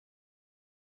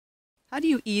How do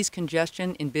you ease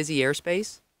congestion in busy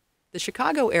airspace? The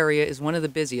Chicago area is one of the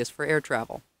busiest for air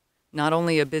travel. Not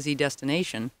only a busy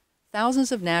destination,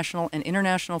 thousands of national and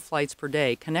international flights per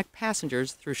day connect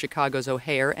passengers through Chicago's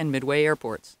O'Hare and Midway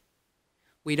airports.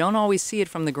 We don't always see it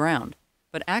from the ground,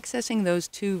 but accessing those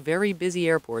two very busy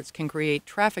airports can create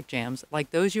traffic jams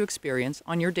like those you experience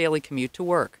on your daily commute to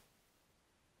work.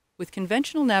 With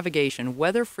conventional navigation,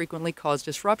 weather frequently caused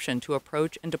disruption to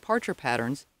approach and departure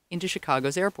patterns into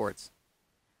Chicago's airports.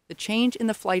 The change in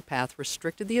the flight path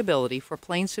restricted the ability for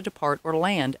planes to depart or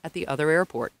land at the other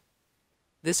airport.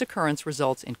 This occurrence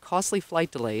results in costly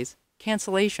flight delays,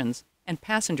 cancellations, and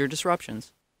passenger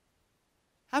disruptions.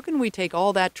 How can we take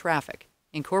all that traffic,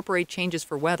 incorporate changes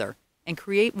for weather, and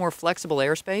create more flexible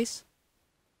airspace?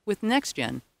 With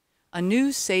NextGen, a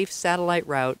new safe satellite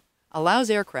route allows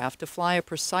aircraft to fly a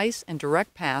precise and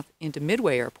direct path into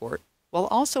Midway Airport while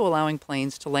also allowing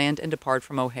planes to land and depart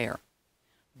from O'Hare.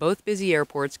 Both busy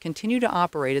airports continue to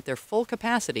operate at their full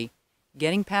capacity,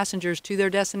 getting passengers to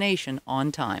their destination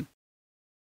on time.